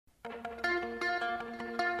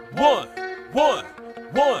one, one,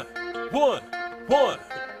 one, one, one, one,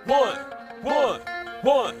 one, one,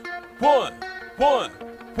 one, one,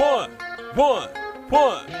 one,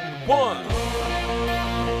 one, one.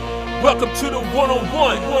 Welcome to the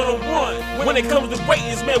one-on-one. When it comes to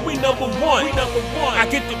ratings, man, we number one. I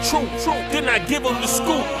get the truth, then I give them the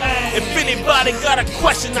scoop. If anybody got a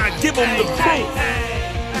question, I give them the proof.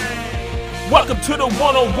 Welcome to the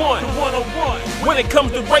one-on-one. When it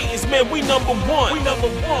comes to ratings, man, we number one.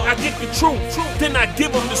 I get the truth, then I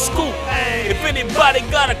give them the scoop. If anybody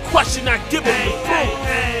got a question, I give them the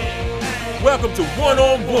proof. Welcome to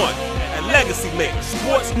One-on-One at Legacy Maker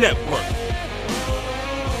Sports Network.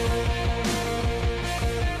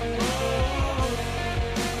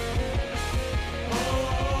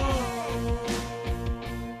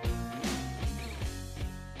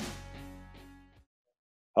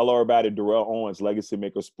 Hello, everybody. Darrell Owens, Legacy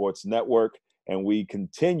Maker Sports Network, and we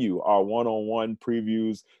continue our one-on-one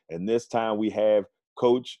previews. And this time we have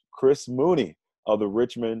Coach Chris Mooney of the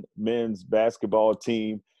Richmond men's basketball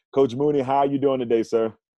team. Coach Mooney, how are you doing today,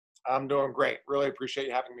 sir? I'm doing great. Really appreciate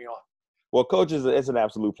you having me on. Well, Coach, it's an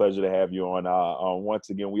absolute pleasure to have you on. Once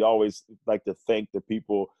again, we always like to thank the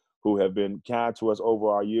people who have been kind to us over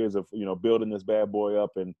our years of building this bad boy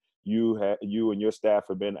up, and you and your staff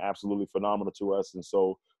have been absolutely phenomenal to us, and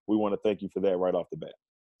so we want to thank you for that right off the bat.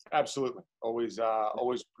 Absolutely. Always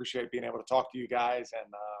appreciate being able to talk to you guys,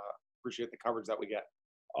 and appreciate the coverage that we get.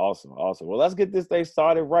 Awesome. Well, let's get this day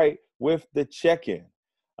started right with the check-in.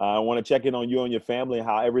 I want to check in on you and your family and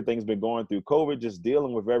how everything's been going through COVID, just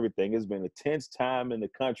dealing with everything. It's been a tense time in the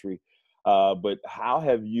country, but how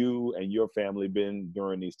have you and your family been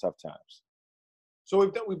during these tough times? So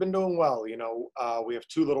we've been doing well. We have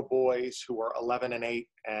two little boys who are 11 and 8,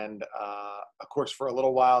 and of course, for a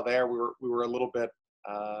little while there, we were a little bit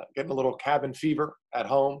getting a little cabin fever at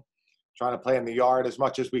home, trying to play in the yard as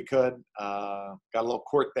much as we could. Got a little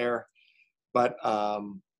court there, but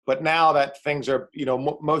now that things are,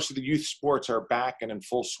 most of the youth sports are back and in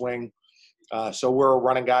full swing. So we're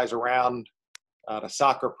running guys around to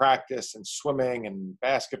soccer practice and swimming and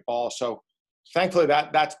basketball. So thankfully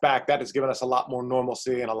that's back. That has given us a lot more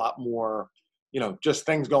normalcy and a lot more, just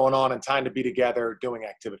things going on and time to be together doing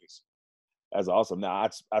activities. That's awesome. Now,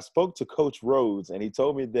 I spoke to Coach Rhodes, and he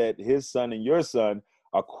told me that his son and your son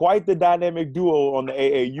are quite the dynamic duo on the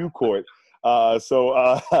AAU court.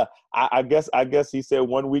 I guess he said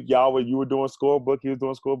 1 week you were doing scorebook, he was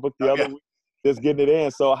doing scorebook the other week, just getting it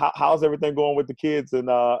in. So how's everything going with the kids and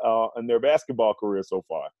their basketball career so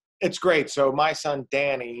far? It's great. So my son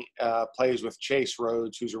Danny plays with Chase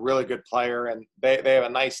Rhodes, who's a really good player, and they have a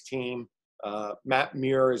nice team. Matt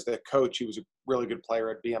Muir is the coach. He was a really good player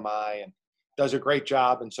at BMI and does a great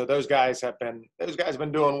job. And so those guys have been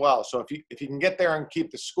doing well. So if you can get there and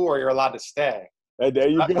keep the score, you're allowed to stay. Hey, there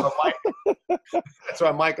you go. That's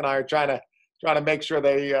why Mike and I are trying to make sure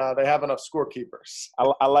they have enough scorekeepers.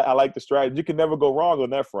 I like the strategy. You can never go wrong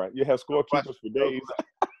on that front. You have scorekeepers for days.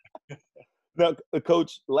 Now,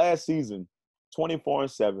 Coach, last season,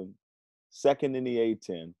 24-7, second in the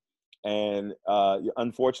A-10, and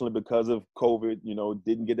unfortunately because of COVID,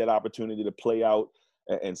 didn't get that opportunity to play out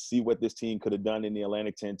and see what this team could have done in the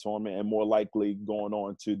Atlantic 10 tournament, and more likely going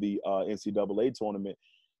on to the NCAA tournament.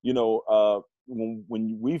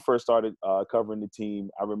 When we first started covering the team,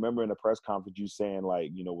 I remember in a press conference you saying,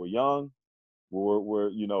 we're young,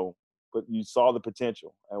 we're but you saw the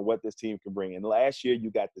potential and what this team can bring. And last year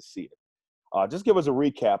you got to see it. Just give us a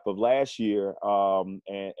recap of last year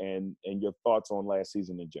and your thoughts on last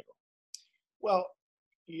season in general. Well,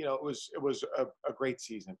 it was a great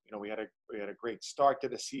season. We had a great start to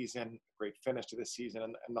the season, great finish to the season,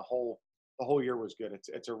 and the whole year was good.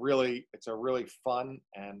 It's a really fun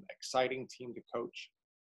and exciting team to coach.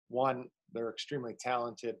 One, they're extremely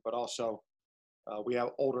talented, but also we have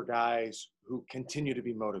older guys who continue to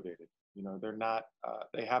be motivated. They're not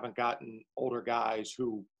they haven't gotten older guys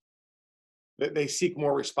who they seek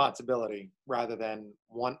more responsibility rather than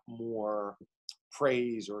want more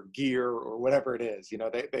praise or gear or whatever it is.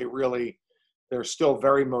 They're still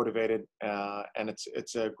very motivated, and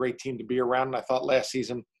it's a great team to be around. And I thought last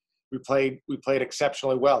season we played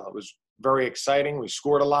exceptionally well. It was very exciting. We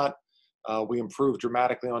scored a lot. We improved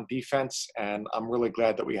dramatically on defense, and I'm really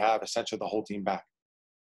glad that we have essentially the whole team back.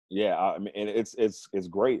 Yeah, I mean, and it's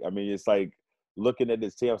great. I mean, it's like looking at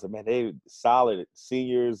this team, I was like, man, they solid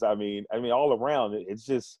seniors. I mean, all around, it's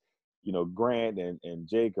just, Grant and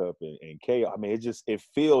Jacob and Kay. I mean, it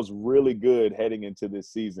feels really good heading into this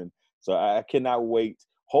season. So I cannot wait.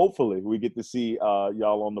 Hopefully, we get to see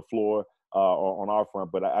y'all on the floor on our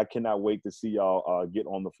front, but I cannot wait to see y'all get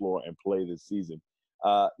on the floor and play this season.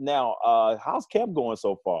 Now, how's camp going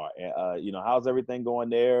so far? How's everything going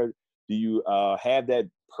there? Do you have that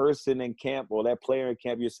person in camp or that player in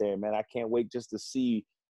camp you're saying, man, I can't wait just to see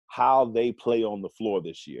how they play on the floor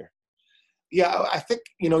this year? Yeah, I think,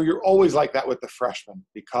 you're always like that with the freshmen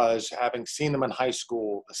because having seen them in high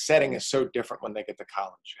school, the setting is so different when they get to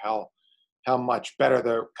college. How much better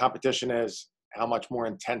the competition is, how much more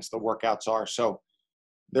intense the workouts are. So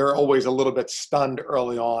they're always a little bit stunned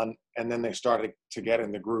early on, and then they started to get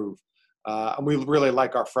in the groove. And we really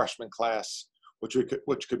like our freshman class, which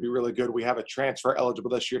could be really good. We have a transfer eligible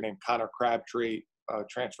this year named Connor Crabtree,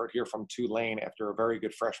 transferred here from Tulane after a very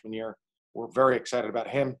good freshman year. We're very excited about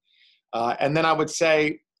him. And then I would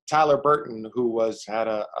say Tyler Burton, who had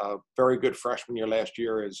a very good freshman year last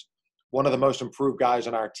year, is one of the most improved guys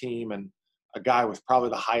on our team and a guy with probably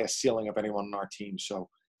the highest ceiling of anyone on our team. So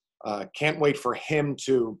can't wait for him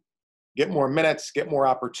to get more minutes, get more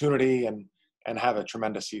opportunity, and have a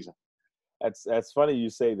tremendous season. That's funny you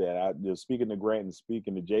say that. Speaking to Grant and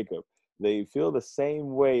speaking to Jacob, they feel the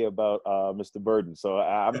same way about Mr. Burton. So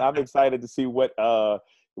I'm excited to see what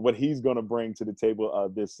he's going to bring to the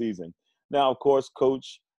table this season. Now, of course,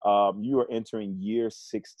 Coach, you are entering year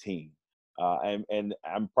 16. And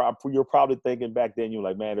you're probably thinking back then, you're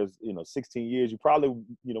like, man, there's 16 years. You probably,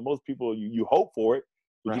 most people you hope for it,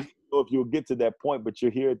 but you don't know if you'll get to that point. But you're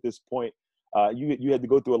here at this point. You had to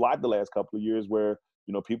go through a lot the last couple of years where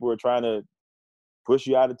people were trying to push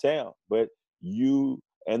you out of town, but you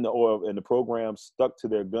and the program stuck to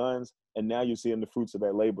their guns, and now you're seeing the fruits of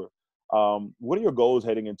that labor. What are your goals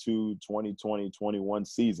heading into 2020-21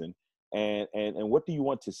 season, and what do you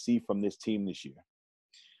want to see from this team this year?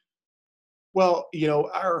 Well,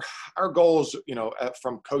 our goals,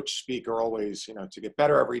 from coach speak are always, to get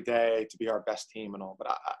better every day, to be our best team and all.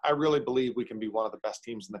 But I really believe we can be one of the best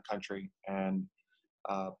teams in the country. And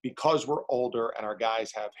because we're older and our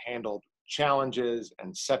guys have handled challenges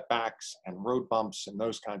and setbacks and road bumps and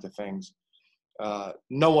those kinds of things,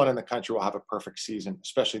 no one in the country will have a perfect season,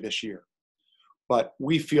 especially this year. But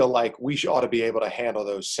we feel like we ought to be able to handle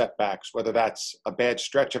those setbacks, whether that's a bad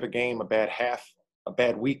stretch of a game, a bad half, a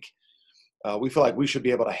bad week. We feel like we should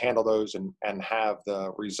be able to handle those and have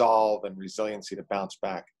the resolve and resiliency to bounce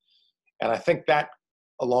back. And I think that,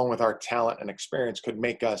 along with our talent and experience, could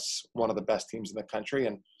make us one of the best teams in the country.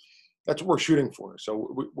 And that's what we're shooting for.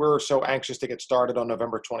 So we're so anxious to get started on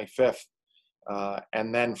November 25th.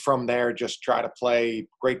 And then from there, just try to play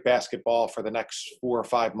great basketball for the next 4 or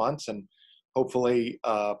 5 months and hopefully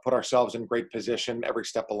put ourselves in great position every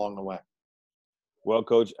step along the way. Well,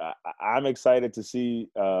 Coach, I'm excited to see,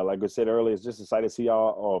 like I said earlier, it's just excited to see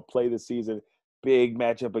y'all play this season. Big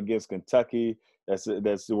matchup against Kentucky.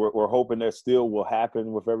 We're hoping that still will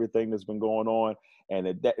happen with everything that's been going on,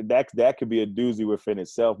 and that could be a doozy within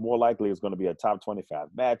itself. More likely, it's going to be a top 25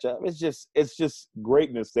 matchup. It's just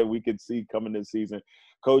greatness that we could see coming this season.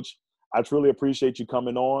 Coach, I truly appreciate you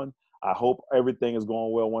coming on. I hope everything is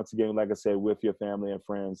going well once again, like I said, with your family and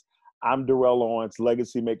friends. I'm Darrell Lawrence,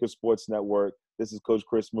 Legacy Maker Sports Network. This is Coach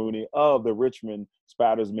Chris Mooney of the Richmond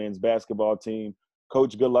Spiders men's basketball team.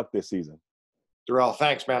 Coach, good luck this season. Darrell,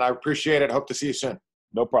 thanks, man. I appreciate it. Hope to see you soon.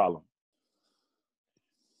 No problem.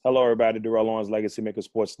 Hello, everybody. Darrell Lawrence, Legacy Maker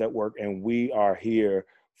Sports Network, and we are here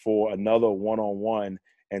for another one-on-one.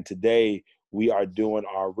 And today we are doing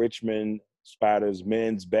our Richmond Spiders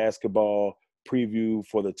men's basketball preview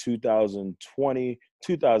for the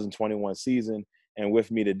 2020-2021 season. And with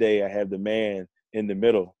me today, I have the man in the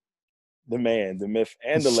middle, the man, the myth,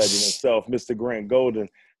 and the legend himself, Mr. Grant Golden.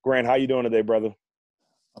 Grant, how you doing today, brother?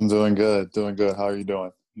 I'm doing good. How are you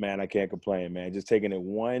doing? Man, I can't complain, man. Just taking it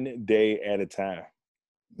one day at a time.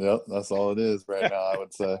 Yep, that's all it is right now, I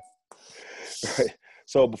would say. Right.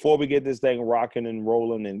 So before we get this thing rocking and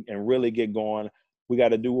rolling and really get going, we got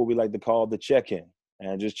to do what we like to call the check-in.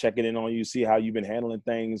 And just checking in on you, see how you've been handling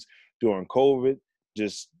things during COVID,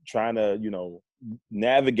 just trying to,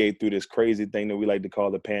 navigate through this crazy thing that we like to call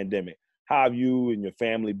the pandemic. How have you and your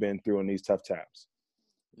family been through in these tough times?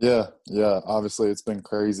 Yeah. Obviously, it's been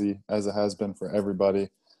crazy, as it has been for everybody.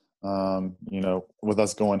 With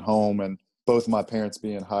us going home and both my parents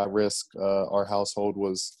being high risk, our household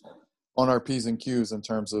was on our P's and Q's in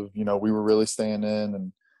terms of, we were really staying in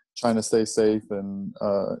and trying to stay safe and,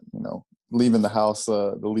 leaving the house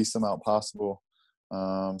the least amount possible.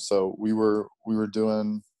 So we were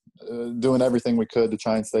doing everything we could to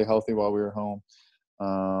try and stay healthy while we were home.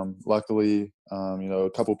 Luckily, a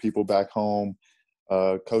couple people back home,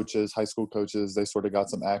 coaches, high school coaches, they sort of got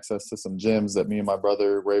some access to some gyms that me and my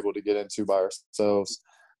brother were able to get into by ourselves.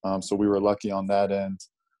 So we were lucky on that end.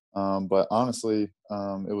 But honestly,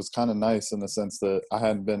 it was kind of nice in the sense that I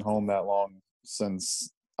hadn't been home that long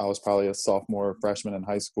since I was probably a sophomore or freshman in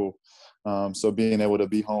high school. So being able to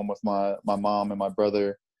be home with my mom and my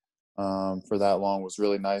brother for that long was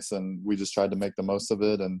really nice, and we just tried to make the most of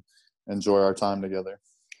it and enjoy our time together.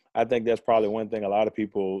 I think that's probably one thing a lot of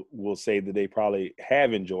people will say that they probably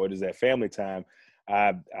have enjoyed is that family time.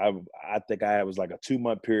 I think I was like a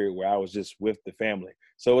 2-month period where I was just with the family.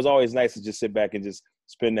 So it was always nice to just sit back and just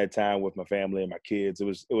spend that time with my family and my kids. It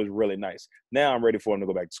was really nice. Now I'm ready for them to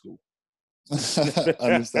go back to school.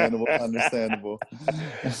 Understandable.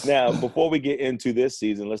 Now, before we get into this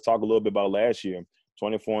season, let's talk a little bit about last year.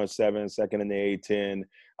 24-7, second in the A10.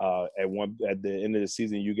 At the end of the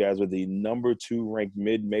season, you guys were the number 2 ranked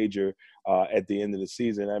mid-major at the end of the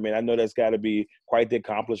season. I mean, I know that's got to be quite the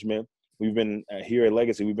accomplishment. We've been here at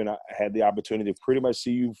Legacy. We've had the opportunity to pretty much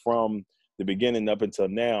see you from the beginning up until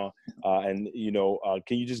now. Can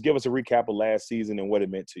you just give us a recap of last season and what it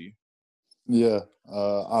meant to you? Yeah,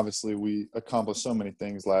 obviously we accomplished so many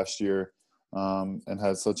things last year and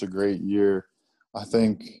had such a great year. I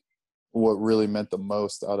think what really meant the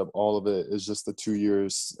most out of all of it is just the 2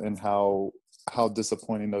 years and how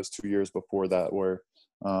disappointing those 2 years before that were.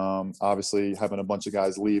 Obviously having a bunch of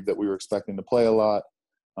guys leave that we were expecting to play a lot.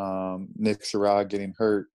 Nick Sherrod getting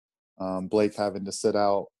hurt, Blake having to sit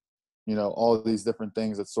out, all of these different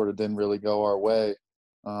things that sort of didn't really go our way.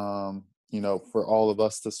 For all of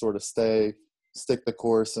us to sort of stick the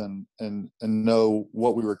course and know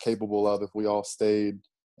what we were capable of if we all stayed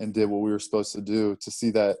and did what we were supposed to do, to see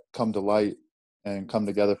that come to light and come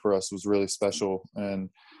together for us was really special. And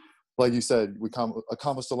like you said, we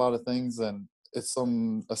accomplished a lot of things, and it's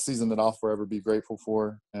a season that I'll forever be grateful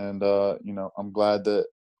for. And, I'm glad that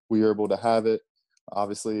we were able to have it.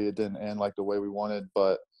 Obviously it didn't end like the way we wanted,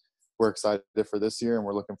 but we're excited for this year, and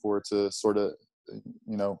we're looking forward to sort of,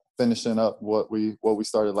 finishing up what we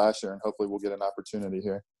started last year, and hopefully we'll get an opportunity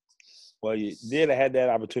here. Well, you did have that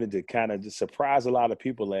opportunity to kind of just surprise a lot of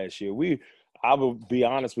people last year. I will be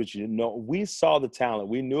honest with you, we saw the talent.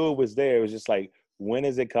 We knew it was there. It was just like, when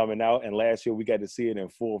is it coming out? And last year we got to see it in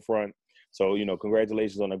full front. So,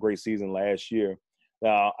 congratulations on a great season last year.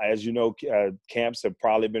 Now, as you know, camps have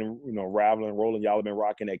probably been, raveling, rolling. Y'all have been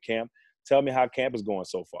rocking at camp. Tell me how camp is going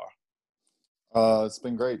so far. It's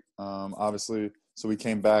been great. Obviously, so we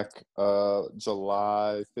came back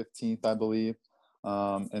July 15th, I believe.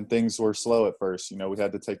 And things were slow at first. We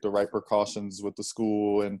had to take the right precautions with the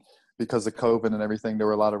school, and because of COVID and everything, there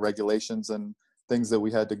were a lot of regulations and things that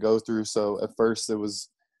we had to go through. So at first it was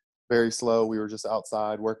very slow. We were just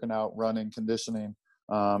outside working out, running, conditioning.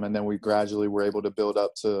 And then we gradually were able to build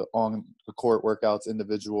up to on the court workouts,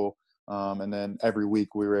 individual. And then every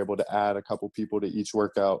week we were able to add a couple people to each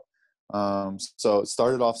workout. So it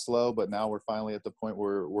started off slow, but now we're finally at the point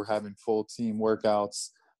where we're having full team workouts,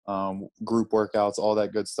 group workouts, all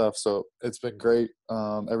that good stuff. So it's been great.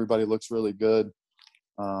 Everybody looks really good.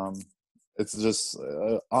 It's just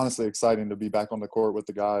honestly exciting to be back on the court with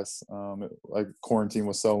the guys. Like quarantine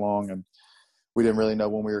was so long, and we didn't really know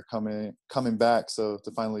when we were coming back. So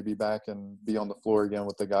to finally be back and be on the floor again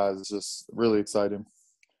with the guys is just really exciting.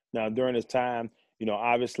 Now, during this time,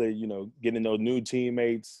 obviously, getting those new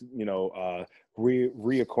teammates,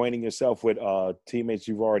 reacquainting yourself with teammates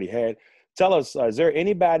you've already had. Tell us, is there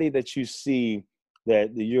anybody that you see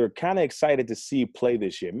that you're kind of excited to see play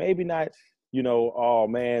this year? Maybe not, oh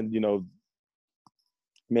man,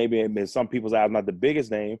 maybe in some people's eyes not the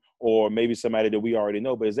biggest name, or maybe somebody that we already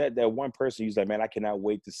know, but is that one person you're like, man, I cannot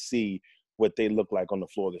wait to see what they look like on the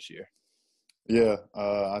floor this year? Yeah,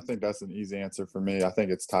 I think that's an easy answer for me. I think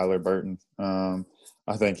it's Tyler Burton.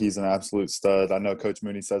 I think he's an absolute stud. I know Coach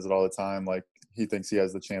Mooney says it all the time. Like, he thinks he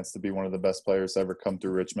has the chance to be one of the best players to ever come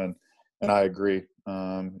through Richmond, and I agree.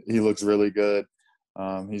 He looks really good.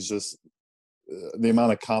 He's just the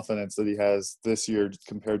amount of confidence that he has this year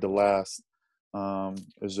compared to last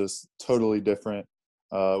is just totally different.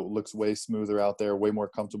 Looks way smoother out there, way more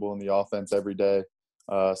comfortable in the offense every day.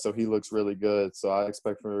 So he looks really good. So I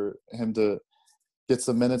expect for him to get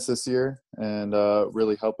some minutes this year and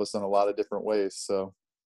really help us in a lot of different ways. So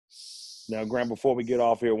now, Grant, before we get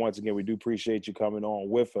off here, once again, we do appreciate you coming on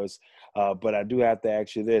with us. But I do have to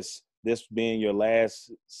ask you this being your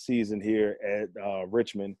last season here at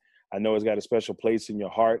Richmond, I know it's got a special place in your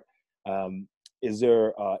heart. Is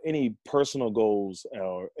there any personal goals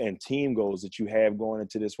and team goals that you have going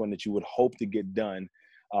into this one that you would hope to get done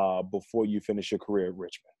before you finish your career at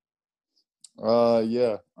Richmond?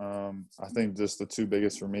 Yeah. I think just the two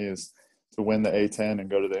biggest for me is to win the A10 and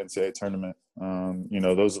go to the NCAA tournament.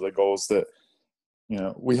 Those are the goals that,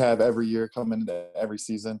 we have every year coming into every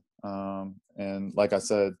season. And like I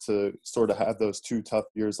said, to sort of have those two tough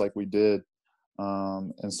years like we did,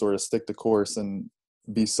 and sort of stick the course and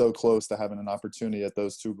be so close to having an opportunity at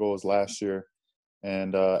those 2 goals last year,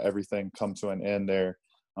 and everything come to an end there.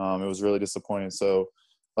 It was really disappointing. So,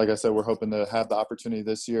 like I said, we're hoping to have the opportunity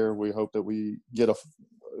this year. We hope that we get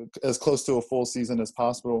as close to a full season as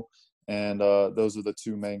possible. And those are the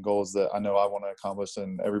 2 main goals that I know I want to accomplish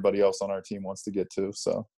and everybody else on our team wants to get to.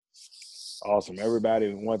 So awesome.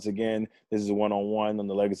 Everybody, once again, this is a one-on-one on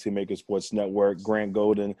the Legacy Maker Sports Network. Grant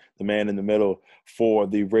Golden, the man in the middle for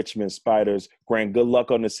the Richmond Spiders. Grant, good luck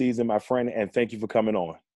on the season, my friend, and thank you for coming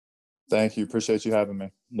on. Thank you. Appreciate you having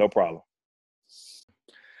me. No problem.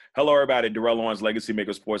 Hello, everybody. Darrell Owens, Legacy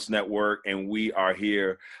Maker Sports Network, and we are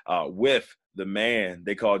here with the man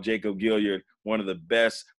they call Jacob Gilyard, one of the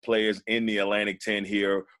best players in the Atlantic 10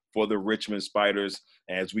 here for the Richmond Spiders,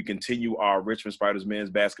 as we continue our Richmond Spiders men's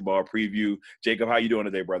basketball preview. Jacob, how you doing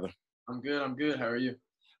today, brother? I'm good. How are you?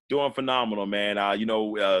 Doing phenomenal, man.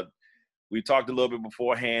 We talked a little bit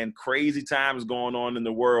beforehand. Crazy times going on in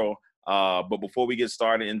the world. But before we get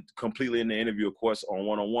started and completely in the interview, of course, on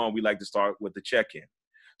one-on-one, we like to start with the check-in.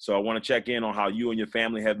 So I want to check in on how you and your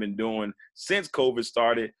family have been doing since COVID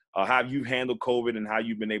started, how you've handled COVID, and how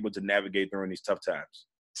you've been able to navigate during these tough times.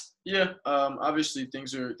 Yeah, obviously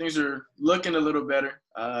things are looking a little better,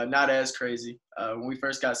 not as crazy. When we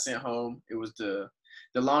first got sent home, it was the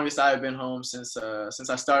longest I had been home since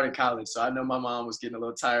I started college. So I know my mom was getting a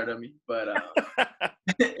little tired of me, but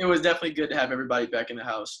it was definitely good to have everybody back in the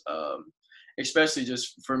house, especially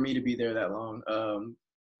just for me to be there that long.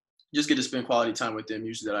 Just get to spend quality time with them,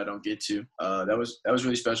 usually that I don't get to. That was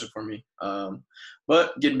really special for me.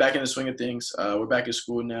 But getting back in the swing of things, we're back at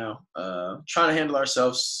school now, trying to handle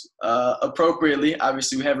ourselves appropriately.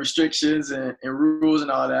 Obviously, we have restrictions and rules and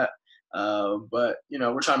all that. But,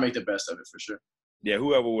 we're trying to make the best of it for sure. Yeah,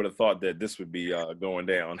 whoever would have thought that this would be going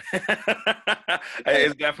down.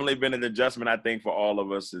 It's definitely been an adjustment, I think, for all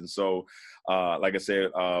of us. And so, like I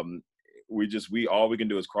said, all we can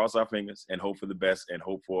do is cross our fingers and hope for the best and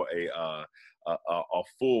hope for a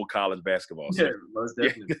full college basketball season. Yeah, most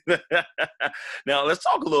definitely. Now, let's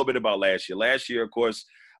talk a little bit about last year. Last year, of course,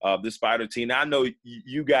 the Spider team. Now, I know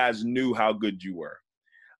you guys knew how good you were.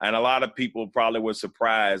 And a lot of people probably were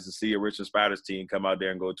surprised to see a Richmond Spiders team come out there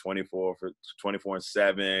and go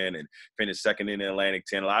 24-7 and finish second in the Atlantic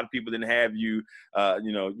 10. A lot of people didn't have you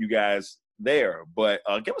guys there. But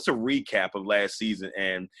give us a recap of last season.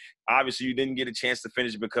 And obviously you didn't get a chance to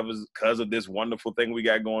finish because of this wonderful thing we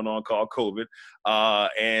got going on called COVID. I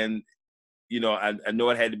know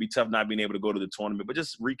it had to be tough not being able to go to the tournament, but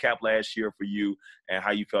just recap last year for you and how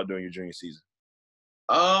you felt during your junior season.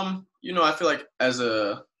 I feel like as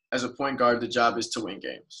a point guard, the job is to win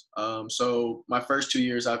games. So my first 2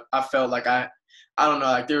 years, I felt like I don't know,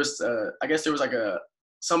 like there was like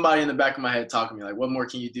somebody in the back of my head talking to me like, what more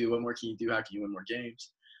can you do? What more can you do? How can you win more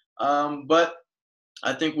games? But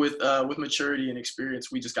I think with maturity and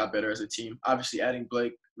experience, we just got better as a team. Obviously, adding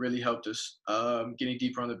Blake really helped us. Getting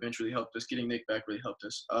deeper on the bench really helped us. Getting Nick back really helped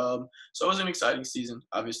us. So it was an exciting season.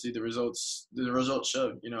 Obviously, the results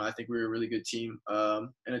showed. I think we were a really good team, and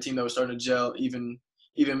a team that was starting to gel even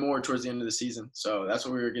more towards the end of the season. So that's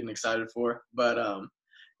what we were getting excited for. But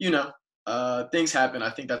things happen. I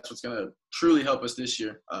think that's what's going to truly help us this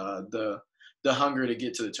year. The hunger to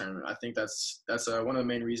get to the tournament. I think that's one of the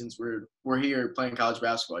main reasons we're here playing college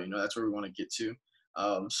basketball. That's where we want to get to.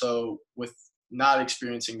 So with not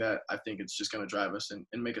experiencing that, I think it's just going to drive us and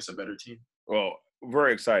make us a better team. Well,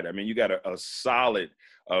 very excited. I mean, you got a solid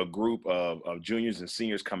group of juniors and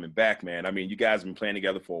seniors coming back, man. I mean, you guys have been playing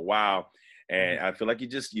together for a while. And I feel like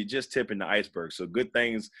you're just tipping the iceberg. So good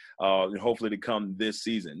things, hopefully, to come this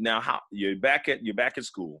season. Now, how you're back at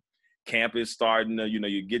school. Camp is starting.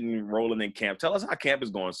 You're getting rolling in camp. Tell us how camp is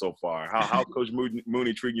going so far. How Coach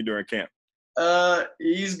Mooney treating you during camp?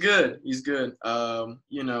 He's good. He's good.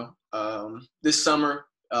 This summer,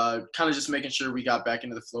 kind of just making sure we got back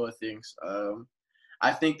into the flow of things.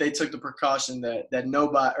 I think they took the precaution that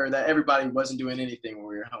everybody wasn't doing anything when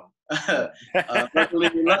we were home. Luckily,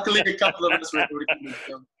 a couple of us were able to come to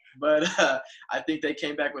them. But I think they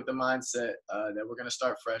came back with the mindset that we're going to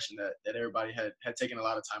start fresh and that everybody had taken a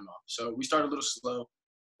lot of time off. So we started a little slow.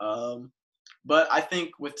 But I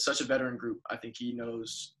think with such a veteran group, I think he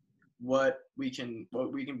knows what we can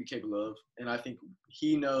be capable of. And I think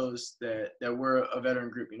he knows that we're a veteran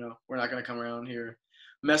group. We're not going to come around here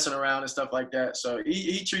messing around and stuff like that. So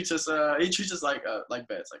he treats us like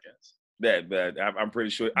vets, I guess. That I'm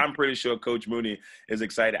pretty sure Coach Mooney is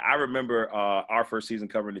excited. I remember our first season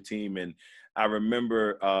covering the team, and I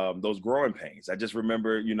remember those growing pains. I just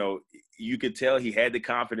remember, you could tell he had the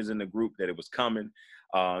confidence in the group that it was coming.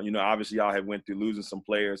 Obviously y'all have went through losing some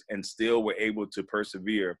players and still were able to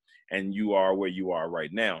persevere, and you are where you are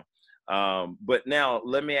right now. But now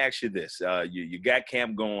let me ask you this. You got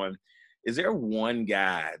camp going. Is there one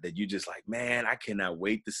guy that you just like, man, I cannot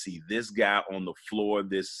wait to see this guy on the floor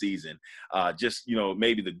this season?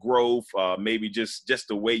 Maybe the growth, maybe just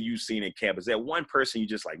the way you've seen in camp. Is there one person you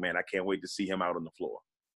just like, man, I can't wait to see him out on the floor?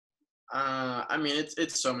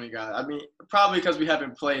 It's so many guys. Probably because we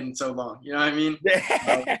haven't played in so long. You know what I mean?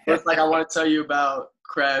 It's like I want to tell you about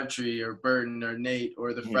Crabtree or Burton or Nate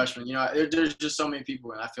or the freshmen. There's just so many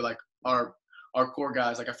people, and I feel like our core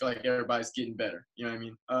guys, like I feel like everybody's getting better. You know what I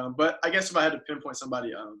mean? But I guess if I had to pinpoint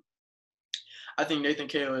somebody, I think Nathan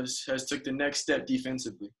Cahill has took the next step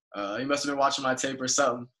defensively. He must have been watching my tape or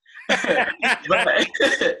something.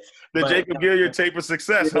 The Jacob Gilliard tape of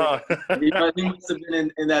success, huh? He must have been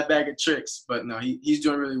in that bag of tricks. But no, he's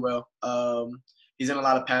doing really well. He's in a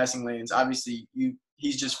lot of passing lanes. Obviously,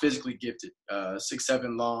 he's just physically gifted.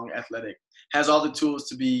 6'7", long, athletic. Has all the tools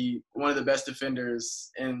to be one of the best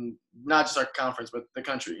defenders in not just our conference, but the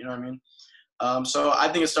country. You know what I mean? So I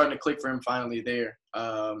think it's starting to click for him finally there.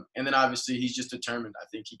 And then obviously he's just determined. I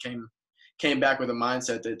think he came back with a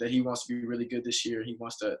mindset that he wants to be really good this year. He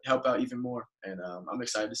wants to help out even more. And I'm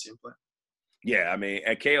excited to see him play. Yeah, I mean,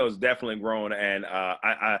 KO's definitely grown, and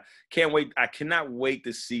I can't wait. I cannot wait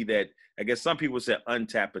to see that. I guess some people say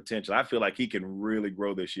untapped potential. I feel like he can really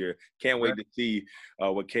grow this year. Can't wait to see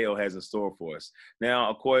what KO has in store for us. Now,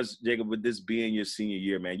 of course, Jacob, with this being your senior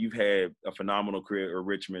year, man, you've had a phenomenal career at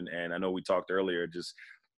Richmond, and I know we talked earlier, just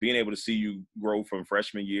being able to see you grow from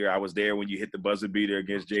freshman year. I was there when you hit the buzzer beater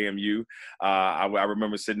against JMU. I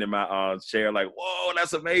remember sitting in my chair like, whoa,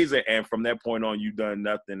 that's amazing. And from that point on, you've done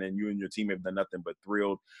nothing, and you and your team have done nothing but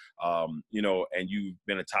thrilled, and you've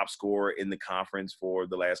been a top scorer in the conference for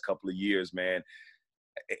the last couple of years, man.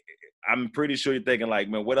 I'm pretty sure you're thinking like,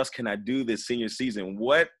 man, what else can I do this senior season?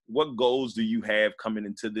 What goals do you have coming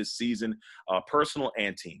into this season, personal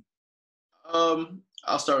and team?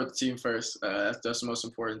 I'll start with the team first. That's the most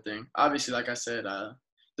important thing. Obviously, like I said,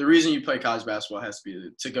 the reason you play college basketball has to be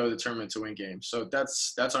to go to the tournament to win games. So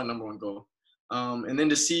that's our number one goal. And then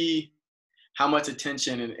to see how much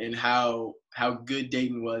attention and how good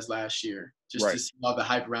Dayton was last year, just to see all the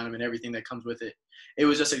hype around him and everything that comes with it. It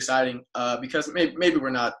was just exciting because maybe we're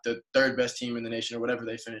not the third best team in the nation or whatever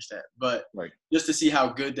they finished at, but just to see how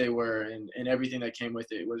good they were and everything that came with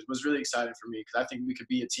it was really exciting for me, because I think we could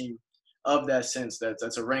be a team of that sense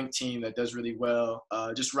that's a ranked team that does really well,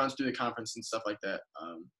 just runs through the conference and stuff like that.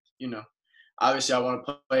 Obviously I want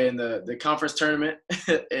to play in the conference tournament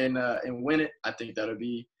and win it. I think that'll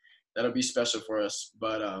be special for us.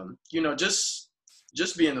 But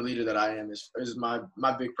just being the leader that I am is my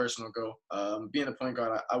big personal goal. Being the point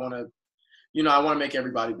guard, I want to make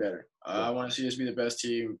everybody better. I want to see us be the best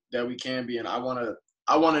team that we can be, and I want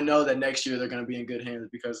to know that next year they're going to be in good hands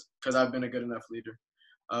because I've been a good enough leader.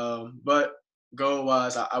 But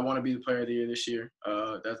goal-wise, I want to be the player of the year this year.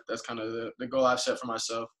 That's kind of the goal I've set for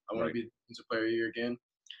myself. I want to be the player of the year again.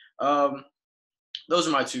 Those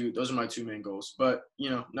are my two main goals. But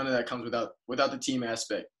none of that comes without the team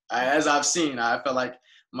aspect. As I've seen, I felt like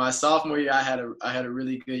my sophomore year I had a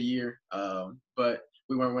really good year, but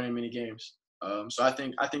we weren't winning many games. So I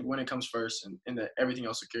think winning comes first, and that everything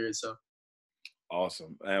else will carry itself.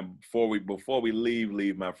 Awesome. And before we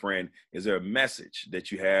leave, my friend, is there a message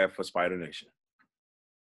that you have for Spider Nation?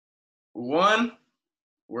 One,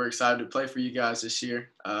 we're excited to play for you guys this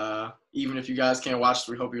year. Even if you guys can't watch us,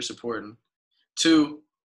 we hope you're supporting. Two,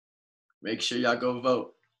 make sure y'all go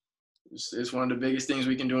vote. It's one of the biggest things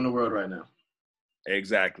we can do in the world right now.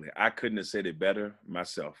 Exactly. I couldn't have said it better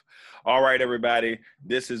myself. All right, everybody.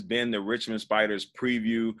 This has been the Richmond Spiders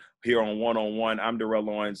preview here on One-on-One. I'm Darrell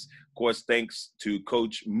Lawrence. Of course, thanks to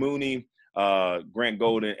Coach Mooney, Grant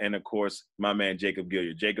Golden, and, of course, my man Jacob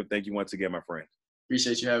Gilliard. Jacob, thank you once again, my friend.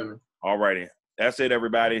 Appreciate you having me. All righty. That's it,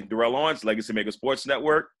 everybody. Darrell Lawrence, Legacy Maker Sports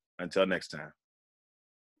Network. Until next time.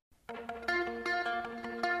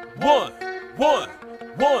 One, one,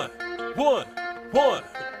 one, one, one,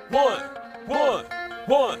 one. One,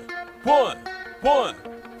 one, one, one,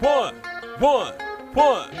 one, one,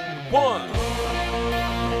 one, one.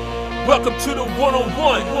 Welcome to the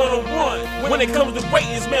one-on-one. When it comes to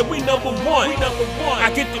ratings, man, we number one.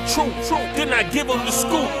 I get the truth, then I give them the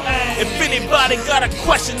scoop. If anybody got a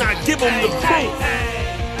question, I give them the proof.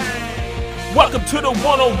 Welcome to the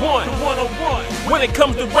one-on-one. When it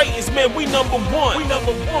comes to ratings, man, we number one.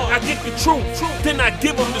 I get the truth, then I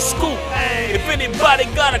give them the scoop. If anybody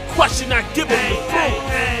got a question, I give them the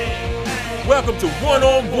proof. Welcome to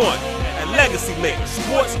One-on-One at Legacy Maker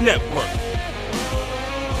Sports Network.